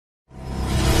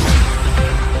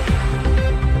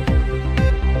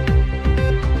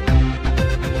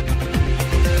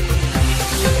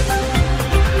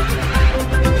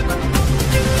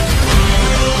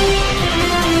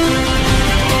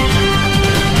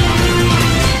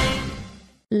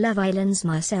Love Island's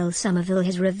Marcel Somerville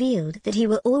has revealed that he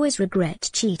will always regret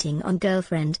cheating on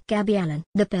girlfriend Gabby Allen.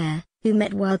 The pair, who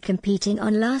met while competing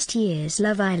on last year's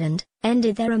Love Island,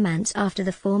 ended their romance after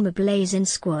the former Blazing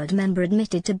Squad member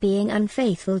admitted to being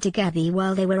unfaithful to Gabby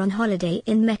while they were on holiday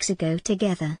in Mexico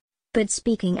together. But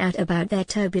speaking out about their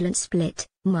turbulent split,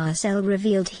 Marcel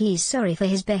revealed he's sorry for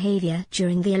his behavior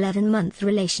during the 11-month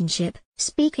relationship.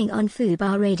 Speaking on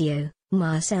Fubar Radio,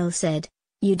 Marcel said,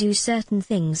 "You do certain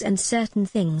things and certain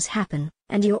things happen,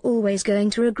 and you're always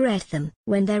going to regret them.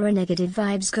 When there are negative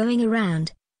vibes going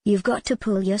around, you've got to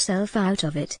pull yourself out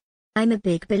of it. I'm a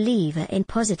big believer in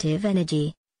positive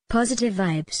energy, positive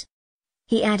vibes."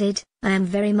 He added, "I am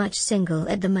very much single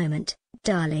at the moment,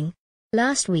 darling."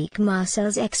 Last week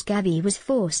Marcel's ex Gabby was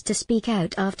forced to speak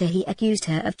out after he accused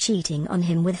her of cheating on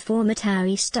him with former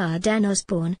TOWIE star Dan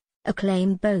Osborne, a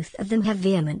claim both of them have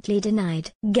vehemently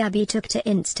denied. Gabby took to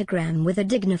Instagram with a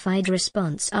dignified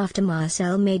response after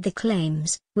Marcel made the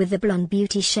claims, with the blonde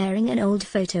beauty sharing an old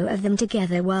photo of them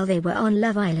together while they were on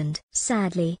Love Island.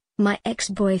 "Sadly, my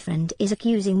ex-boyfriend is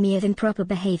accusing me of improper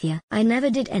behavior. I never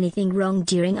did anything wrong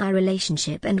during our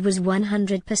relationship and was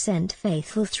 100%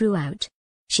 faithful throughout,"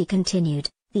 she continued.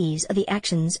 "These are the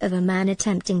actions of a man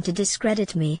attempting to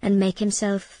discredit me and make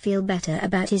himself feel better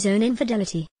about his own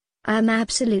infidelity. I'm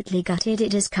absolutely gutted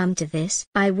it has come to this.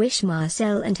 I wish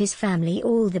Marcel and his family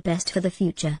all the best for the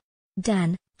future."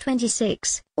 Dan,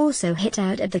 26, also hit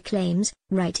out at the claims,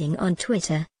 writing on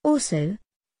Twitter, "Also,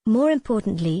 more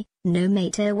importantly, no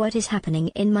matter what is happening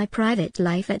in my private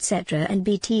life etc. and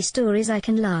BT stories I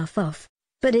can laugh off.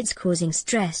 But it's causing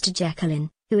stress to Jacqueline,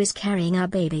 who is carrying our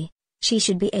baby. She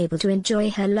should be able to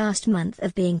enjoy her last month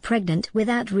of being pregnant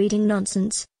without reading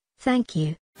nonsense. Thank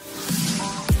you."